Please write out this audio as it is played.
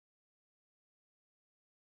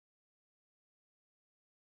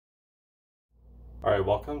All right,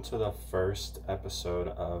 welcome to the first episode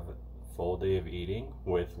of Full Day of Eating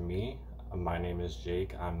with me. My name is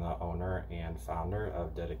Jake. I'm the owner and founder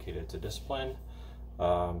of Dedicated to Discipline.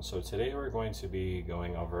 So today we're going to be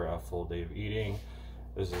going over a full day of eating.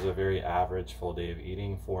 This is a very average full day of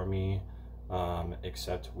eating for me,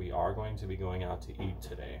 except we are going to be going out to eat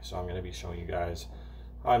today. So I'm going to be showing you guys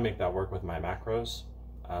how I make that work with my macros.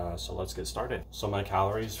 So let's get started. So my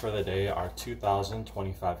calories for the day are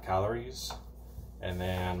 2,025 calories. And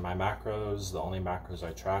then my macros, the only macros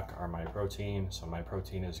I track are my protein. So my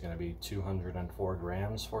protein is going to be 204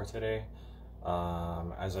 grams for today.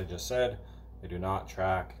 As I just said, I do not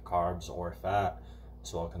track carbs or fat,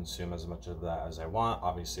 so I'll consume as much of that as I want,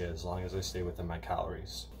 obviously as long as I stay within my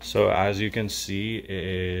calories. So as you can see, it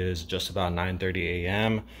is just about 9:30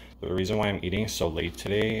 a.m. The reason why I'm eating so late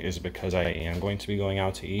today is because I am going to be going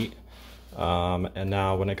out to eat. And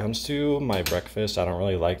now when it comes to my breakfast, I don't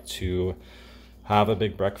really like to have a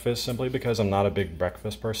big breakfast simply because I'm not a big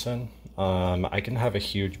breakfast person. I can have a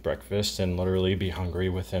huge breakfast and literally be hungry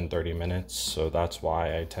within 30 minutes, so that's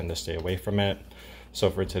why I tend to stay away from it. So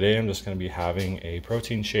for today, I'm just going to be having a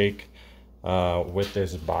protein shake with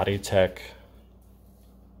this Body Tech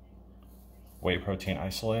whey protein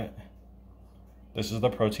isolate. This is the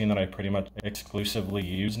protein that I pretty much exclusively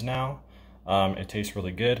use now. It tastes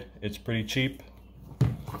really good. It's pretty cheap.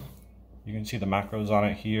 You can see the macros on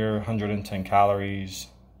it here: 110 calories,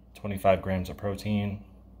 25 grams of protein.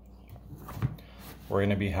 We're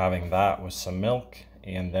going to be having that with some milk,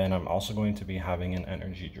 and then I'm also going to be having an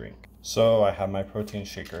energy drink. So I have my protein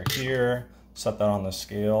shaker here, set that on the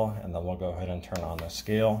scale, and then we'll go ahead and turn on the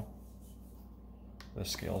scale. The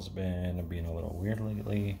scale's been being a little weird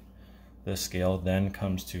lately. The scale then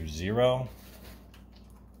comes to 0.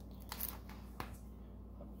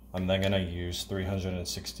 I'm then going to use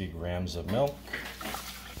 360 grams of milk.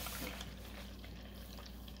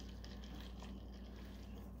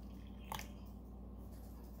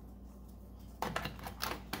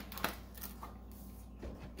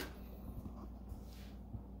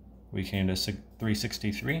 We came to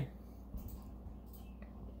 363.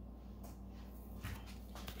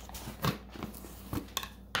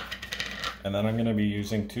 And then I'm going to be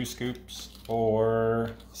using 2 scoops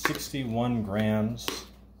or 61 grams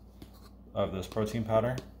of this protein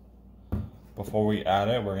powder. Before we add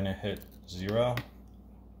it, we're going to hit 0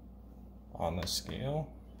 on the scale.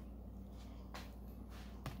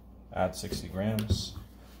 Add 60 grams.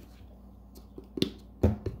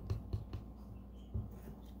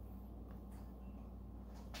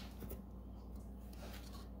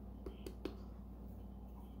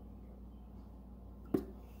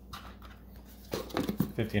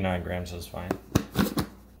 $59 grams is fine.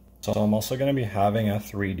 So I'm also going to be having a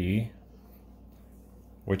 3D,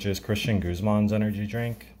 which is Christian Guzman's energy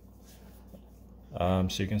drink. So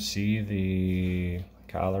you can see the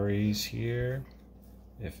calories here,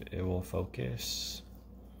 if it will focus.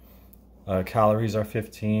 Calories are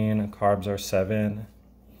 15, carbs are 7,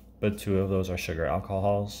 but 2 of those are sugar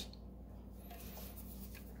alcohols.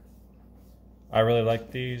 I really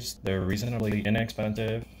like these. They're reasonably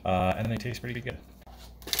inexpensive, and they taste pretty good.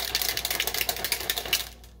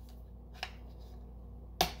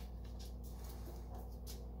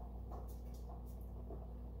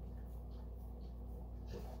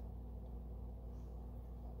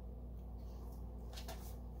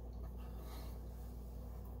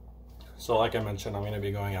 So like I mentioned, I'm going to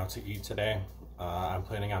be going out to eat today. I'm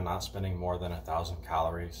planning on not spending more than 1,000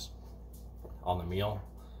 calories on the meal.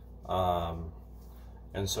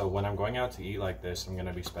 And so when I'm going out to eat like this, I'm going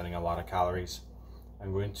to be spending a lot of calories.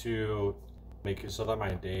 I'm going to make it so that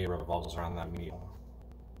my day revolves around that meal.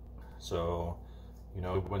 So, you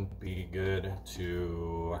know, it wouldn't be good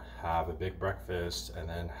to have a big breakfast and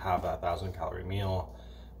then have that 1,000-calorie meal,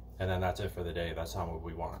 and then that's it for the day. That's not what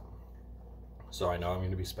we want. So I know I'm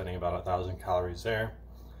going to be spending about 1,000 calories there.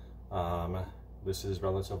 This is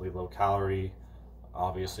relatively low calorie.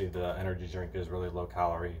 Obviously the energy drink is really low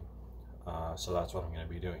calorie. So that's what I'm going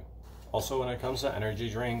to be doing. Also, when it comes to energy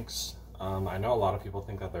drinks, I know a lot of people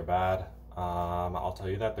think that they're bad. I'll tell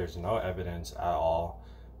you that there's no evidence at all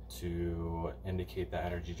to indicate that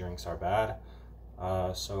energy drinks are bad.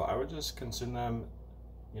 So I would just consume them,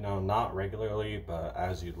 you know, not regularly, but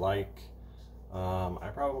as you'd like. I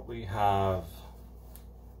probably have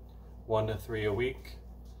 1 to 3 a week.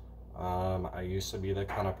 I used to be the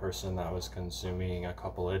kind of person that was consuming a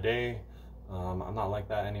couple a day. I'm not like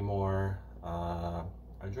that anymore. I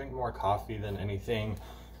drink more coffee than anything.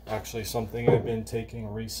 Actually, something I've been taking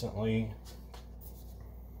recently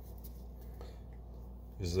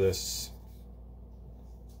is this.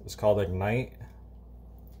 It's called Ignite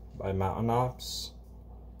by Mountain Ops.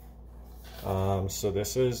 So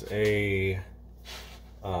this is a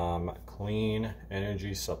clean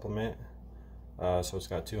energy supplement. So it's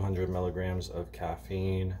got 200 milligrams of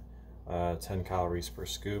caffeine, 10 calories per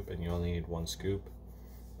scoop, and you only need 1 scoop.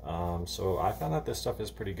 So I found that this stuff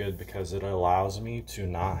is pretty good because it allows me to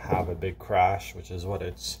not have a big crash, which is what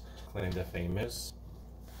its claim to fame is.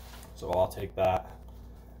 So I'll take that,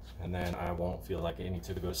 and then I won't feel like I need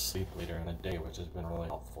to go to sleep later in the day, which has been really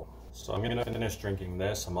helpful. So I'm gonna finish drinking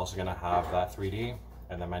this. I'm also gonna have that 3D,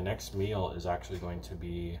 and then my next meal is actually going to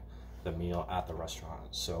be the meal at the restaurant.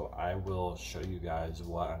 So I will show you guys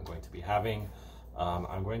what I'm going to be having.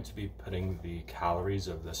 I'm going to be putting the calories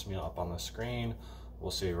of this meal up on the screen. We'll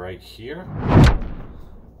see right here.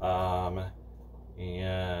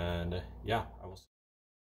 And yeah, I will.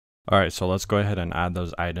 All right, so let's go ahead and add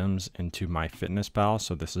those items into MyFitnessPal.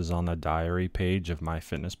 So this is on the diary page of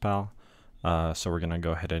MyFitnessPal. So we're gonna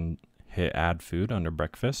go ahead and hit add food under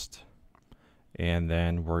breakfast. And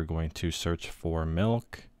then we're going to search for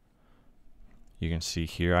milk. You can see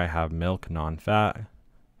here I have milk non-fat,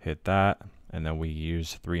 hit that. And then we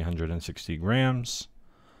use 360 grams.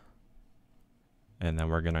 And then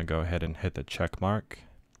we're gonna go ahead and hit the check mark.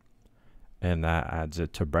 And that adds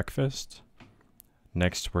it to breakfast.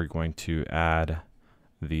 Next, we're going to add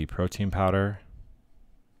the protein powder.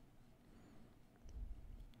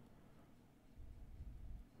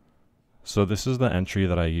 So this is the entry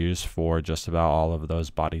that I use for just about all of those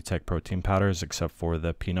BodyTech protein powders, except for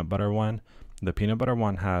the peanut butter one. The peanut butter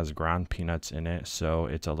one has ground peanuts in it, so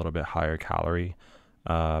it's a little bit higher calorie.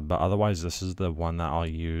 But otherwise, this is the one that I'll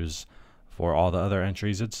use for all the other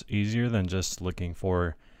entries. It's easier than just looking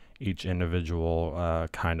for each individual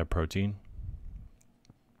kind of protein.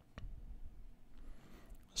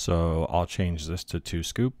 So I'll change this to 2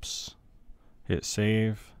 scoops, hit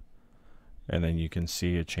save, and then you can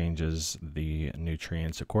see it changes the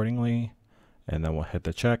nutrients accordingly. And then we'll hit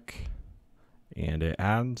the check and it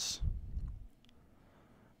adds.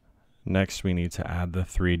 Next, we need to add the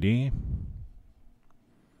 3D.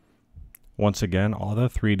 Once again, all the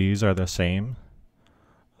 3Ds are the same.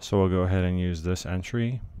 So we'll go ahead and use this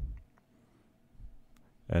entry.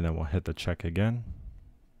 And then we'll hit the check again.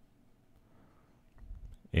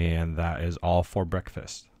 And that is all for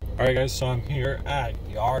breakfast. All right, guys, so I'm here at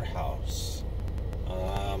Yard House.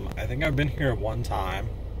 I think I've been here one time,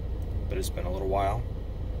 but it's been a little while.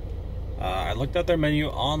 I looked at their menu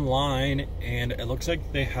online, and it looks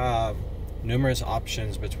like they have numerous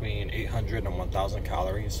options between 800 and 1,000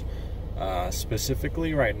 calories.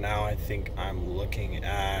 Specifically right now, I think I'm looking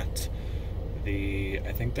at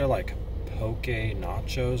I think they're like poke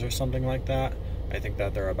nachos or something like that. I think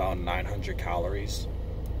that they're about 900 calories.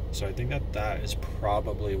 So I think that that is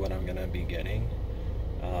probably what I'm gonna be getting.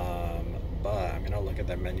 But I'm gonna look at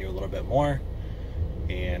that menu a little bit more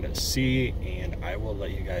and see, and I will let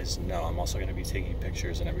you guys know. I'm also gonna be taking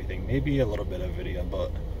pictures and everything, maybe a little bit of video,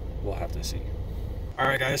 but we'll have to see. All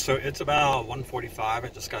right, guys, so it's about 1:45. I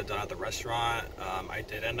just got done at the restaurant. I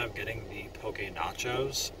did end up getting the poke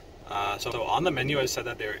nachos. So on the menu, I said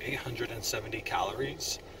that they're 870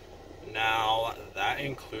 calories. Now that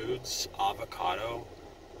includes avocado.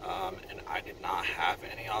 And I did not have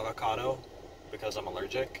any avocado because I'm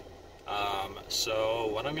allergic. So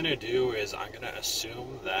what I'm gonna do is I'm gonna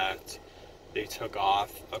assume that they took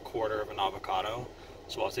off 1/4 of an avocado.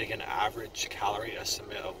 So I'll take an average calorie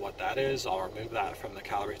estimate of what that is. I'll remove that from the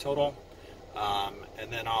calorie total.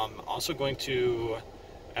 And then I'm also going to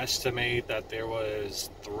estimate that there was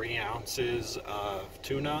 3 ounces of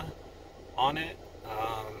tuna on it.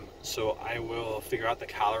 So I will figure out the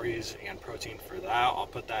calories and protein for that. I'll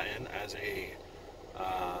put that in as a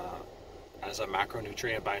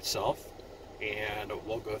macronutrient by itself, and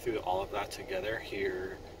we'll go through all of that together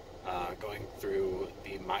here, going through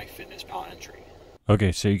the MyFitnessPal entry.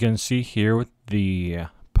 Okay, so you can see here with the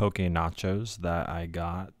poke nachos that I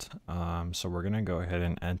got. So we're gonna go ahead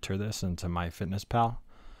and enter this into MyFitnessPal.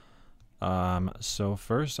 So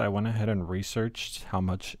first I went ahead and researched how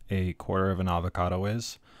much 1/4 of an avocado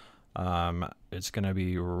is. It's going to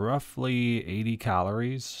be roughly 80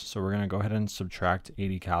 calories. So we're going to go ahead and subtract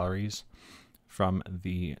 80 calories from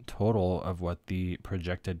the total of what the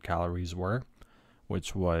projected calories were,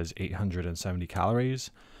 which was 870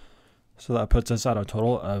 calories. So that puts us at a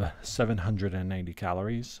total of 790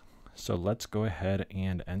 calories. So let's go ahead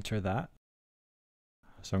and enter that.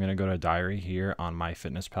 So I'm going to go to diary here on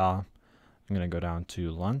MyFitnessPal. I'm going to go down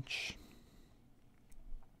to lunch.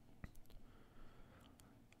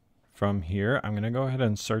 From here, I'm going to go ahead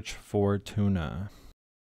and search for tuna.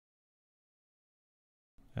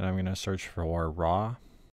 And I'm going to search for raw.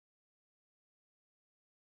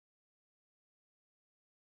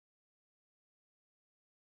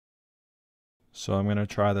 So I'm going to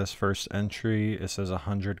try this first entry. It says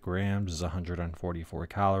 100 grams is 144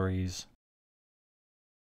 calories.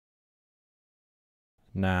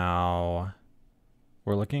 Now,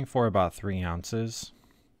 we're looking for about 3 ounces.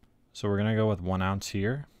 So we're going to go with 1 ounce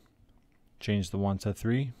here. Change the 1 to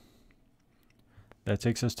 3. That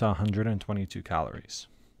takes us to 122 calories.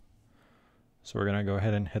 So we're going to go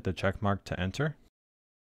ahead and hit the check mark to enter.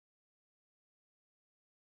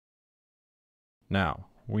 Now,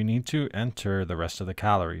 we need to enter the rest of the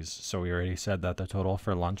calories. So we already said that the total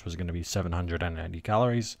for lunch was going to be 790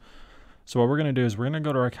 calories. So what we're going to do is we're going to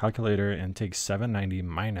go to our calculator and take 790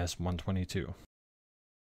 minus 122.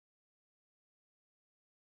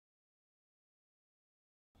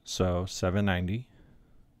 So 790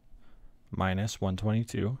 minus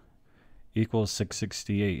 122 equals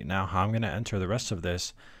 668. Now how I'm going to enter the rest of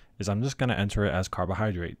this is I'm just going to enter it as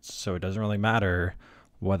carbohydrates. So it doesn't really matter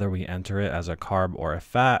whether we enter it as a carb or a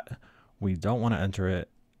fat. We don't want to enter it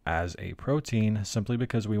as a protein simply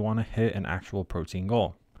because we want to hit an actual protein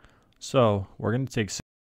goal. So we're going to take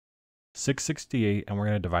 668 and we're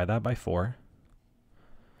going to divide that by 4.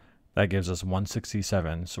 That gives us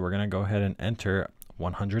 167. So we're going to go ahead and enter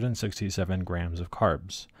 167 grams of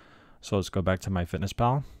carbs. So let's go back to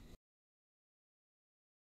MyFitnessPal.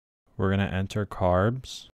 We're going to enter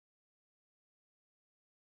carbs.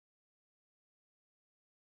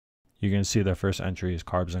 You can see the first entry is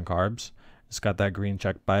carbs and carbs. It's got that green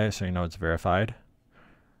check by it, so you know it's verified.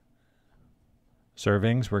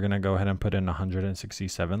 Servings, we're going to go ahead and put in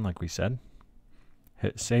 167 like we said.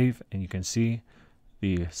 Hit save, and you can see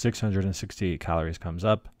the 668 calories comes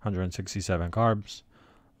up, 167 carbs.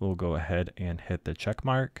 We'll go ahead and hit the check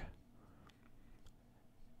mark.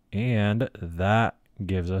 And that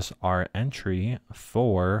gives us our entry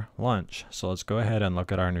for lunch. So let's go ahead and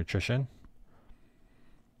look at our nutrition.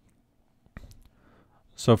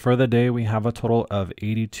 So for the day, we have a total of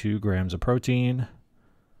 82 grams of protein,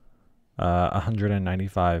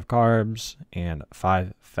 195 carbs, and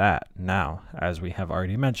 5 fat. Now, as we have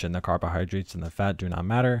already mentioned, the carbohydrates and the fat do not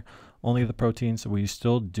matter, only the protein, so we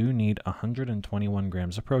still do need 121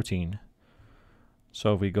 grams of protein.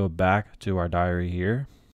 So if we go back to our diary here,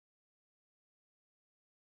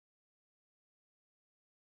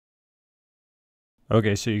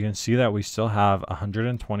 okay, so you can see that we still have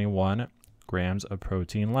 121 grams of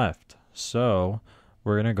protein left. So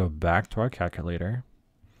we're going to go back to our calculator.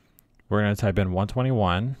 We're going to type in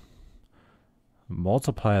 121,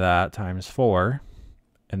 multiply that times 4,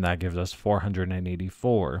 and that gives us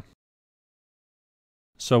 484.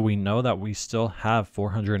 So we know that we still have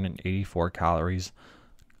 484 calories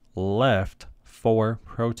left for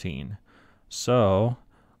protein. So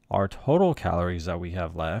our total calories that we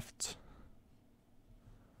have left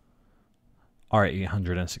are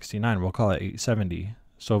 869. We'll call it 870.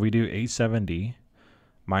 So if we do 870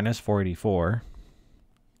 minus 484,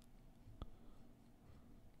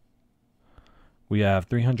 we have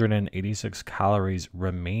 386 calories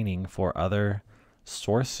remaining for other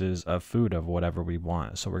sources of food of whatever we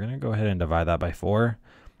want. So we're going to go ahead and divide that by 4.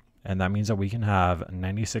 And that means that we can have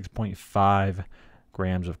 96.5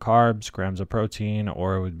 grams of carbs, grams of protein,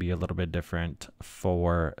 or it would be a little bit different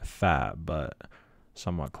for fat, but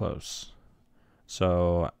somewhat close.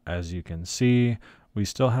 So as you can see, we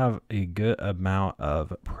still have a good amount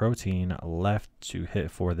of protein left to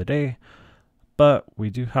hit for the day, but we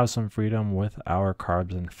do have some freedom with our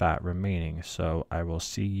carbs and fat remaining. So I will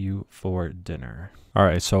see you for dinner. All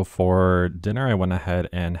right, so for dinner, I went ahead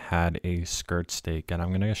and had a skirt steak, and I'm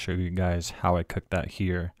going to show you guys how I cook that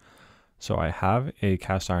here. So I have a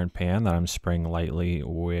cast iron pan that I'm spraying lightly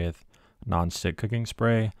with non-stick cooking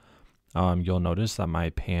spray. You'll notice that my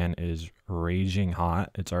pan is raging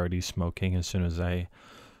hot. It's already smoking as soon as I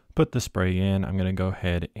put the spray in. I'm going to go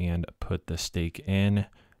ahead and put the steak in.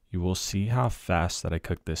 You will see how fast that I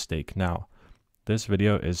cook this steak. Now, this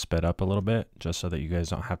video is sped up a little bit just so that you guys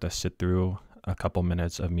don't have to sit through a couple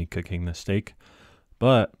minutes of me cooking the steak,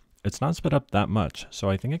 but it's not sped up that much. So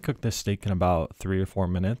I think I cooked this steak in about 3 or 4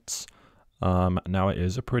 minutes. Now it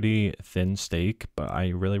is a pretty thin steak, but I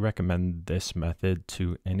really recommend this method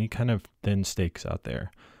to any kind of thin steaks out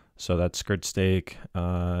there. So that's skirt steak,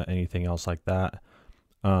 anything else like that.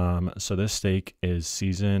 So this steak is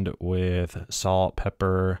seasoned with salt,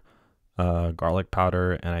 pepper, garlic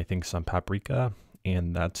powder, and I think some paprika,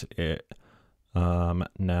 and that's it.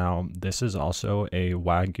 Now this is also a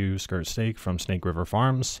Wagyu skirt steak from Snake River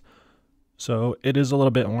Farms. So it is a little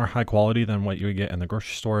bit more high quality than what you would get in the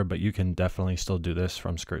grocery store, but you can definitely still do this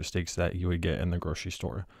from skirt steaks that you would get in the grocery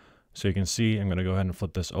store. So you can see, I'm going to go ahead and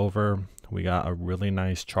flip this over. We got a really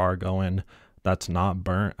nice char going that's not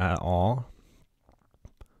burnt at all.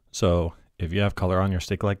 So if you have color on your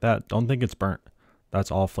steak like that, don't think it's burnt.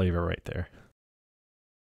 That's all flavor right there.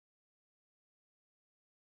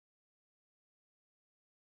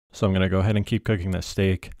 So I'm going to go ahead and keep cooking this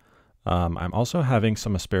steak. I'm also having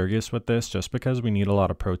some asparagus with this just because we need a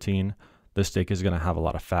lot of protein. This steak is going to have a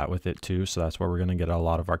lot of fat with it too, so that's where we're going to get a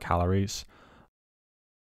lot of our calories.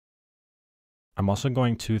 I'm also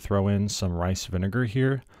going to throw in some rice vinegar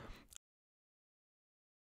here.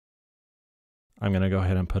 I'm going to go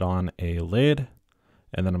ahead and put on a lid,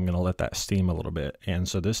 and then I'm going to let that steam a little bit. And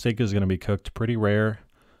so this steak is going to be cooked pretty rare.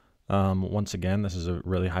 Once again, this is a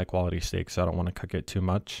really high quality steak, so I don't want to cook it too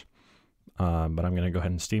much. But I'm going to go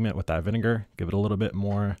ahead and steam it with that vinegar, give it a little bit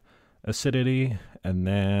more acidity, and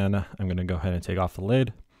then I'm going to go ahead and take off the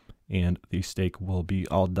lid, and the steak will be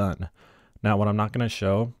all done. Now, what I'm not going to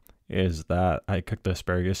show is that I cooked the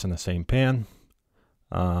asparagus in the same pan,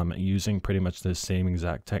 using pretty much the same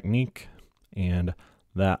exact technique, and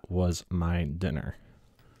that was my dinner.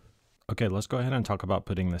 Okay, let's go ahead and talk about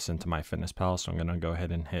putting this into MyFitnessPal. So I'm going to go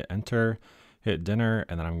ahead and hit enter, hit dinner,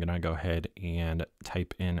 and then I'm going to go ahead and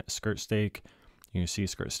type in skirt steak. You see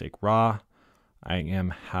skirt steak raw. I am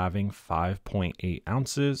having 5.8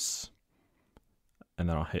 ounces, and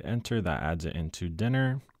then I'll hit enter. That adds it into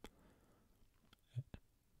dinner.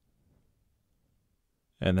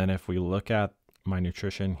 And then if we look at my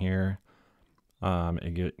nutrition here,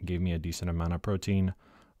 it gave me a decent amount of protein.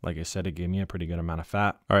 Like I said, it gave me a pretty good amount of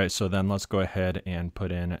fat. All right, so then let's go ahead and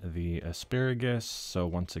put in the asparagus. So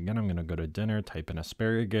once again, I'm gonna go to dinner, type in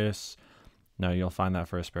asparagus. Now you'll find that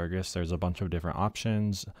for asparagus, there's a bunch of different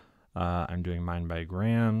options. I'm doing mine by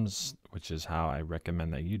grams, which is how I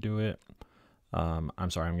recommend that you do it. I'm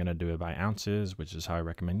gonna do it by ounces, which is how I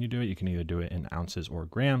recommend you do it. You can either do it in ounces or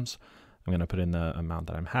grams. I'm gonna put in the amount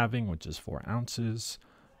that I'm having, which is 4 ounces.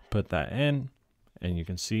 Put that in, and you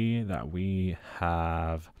can see that we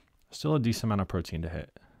have still a decent amount of protein to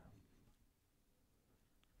hit.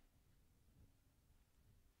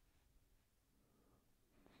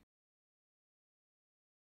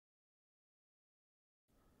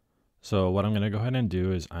 So what I'm going to go ahead and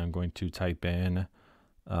do is I'm going to type in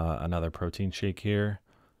another protein shake here.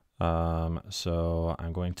 So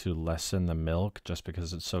I'm going to lessen the milk just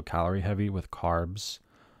because it's so calorie heavy with carbs.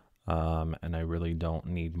 And I really don't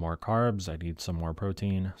need more carbs. I need some more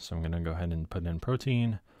protein. So I'm going to go ahead and put in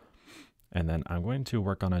protein. And then I'm going to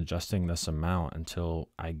work on adjusting this amount until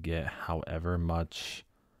I get however much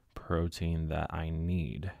protein that I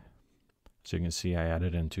need. So you can see I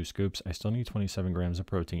added in 2 scoops. I still need 27 grams of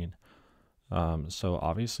protein. So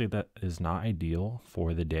obviously that is not ideal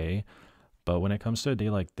for the day. But when it comes to a day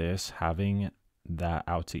like this, having that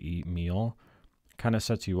out to eat meal kind of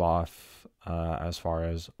sets you off as far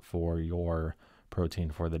as for your protein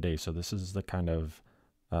for the day. So this is the kind of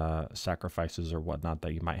sacrifices or whatnot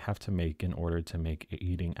that you might have to make in order to make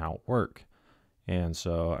eating out work. And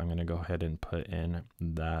so I'm going to go ahead and put in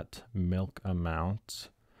that milk amount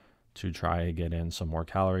to try to get in some more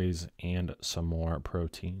calories and some more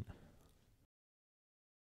protein.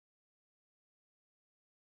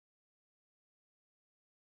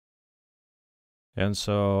 And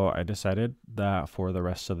so I decided that for the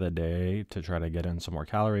rest of the day to try to get in some more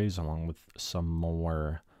calories along with some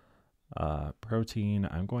more protein,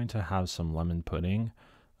 I'm going to have some lemon pudding.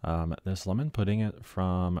 This lemon pudding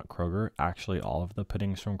from Kroger, actually all of the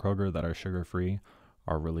puddings from Kroger that are sugar-free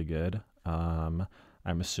are really good. I'm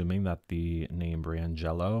assuming that the name brand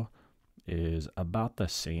Jello is about the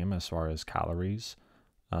same as far as calories.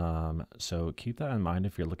 So keep that in mind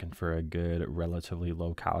if you're looking for a good, relatively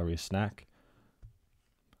low calorie snack.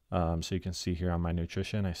 So you can see here on my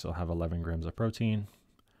nutrition, I still have 11 grams of protein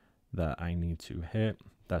that I need to hit.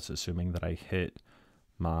 That's assuming that I hit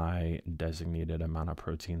my designated amount of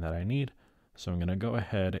protein that I need. So I'm going to go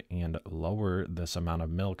ahead and lower this amount of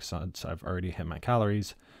milk since I've already hit my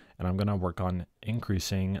calories. And I'm going to work on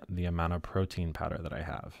increasing the amount of protein powder that I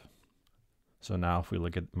have. So now if we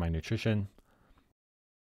look at my nutrition,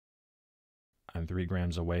 I'm 3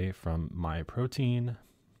 grams away from my protein.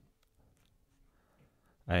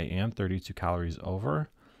 I am 32 calories over,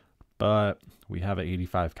 but we have an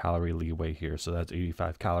 85 calorie leeway here. So that's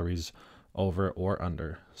 85 calories over or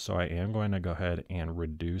under. So I am going to go ahead and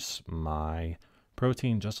reduce my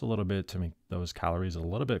protein just a little bit to make those calories a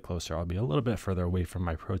little bit closer. I'll be a little bit further away from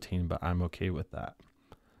my protein, but I'm okay with that.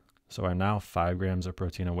 So I'm now 5 grams of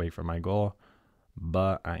protein away from my goal,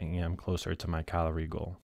 but I am closer to my calorie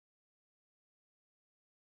goal.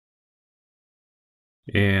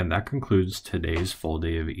 And that concludes today's full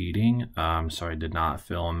day of eating. So I did not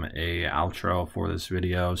film a outro for this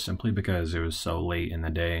video simply because it was so late in the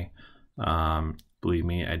day. Believe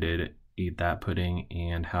me, I did eat that pudding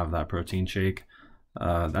and have that protein shake.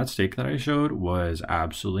 That steak that I showed was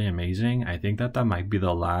absolutely amazing. I think that might be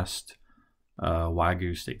the last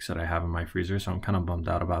Wagyu steaks that I have in my freezer, so I'm kind of bummed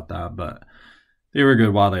out about that, but they were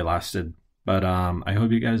good while they lasted. But I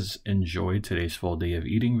hope you guys enjoyed today's full day of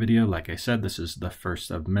eating video. Like I said, this is the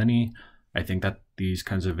first of many. I think that these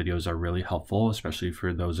kinds of videos are really helpful, especially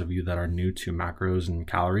for those of you that are new to macros and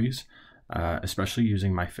calories. Especially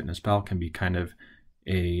using MyFitnessPal can be kind of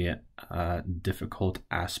a difficult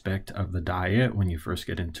aspect of the diet when you first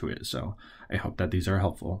get into it. So I hope that these are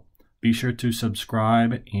helpful. Be sure to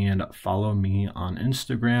subscribe and follow me on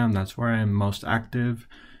Instagram. That's where I am most active.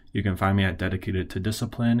 You can find me at Dedicated to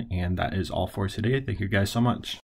Discipline. And that is all for today. Thank you guys so much.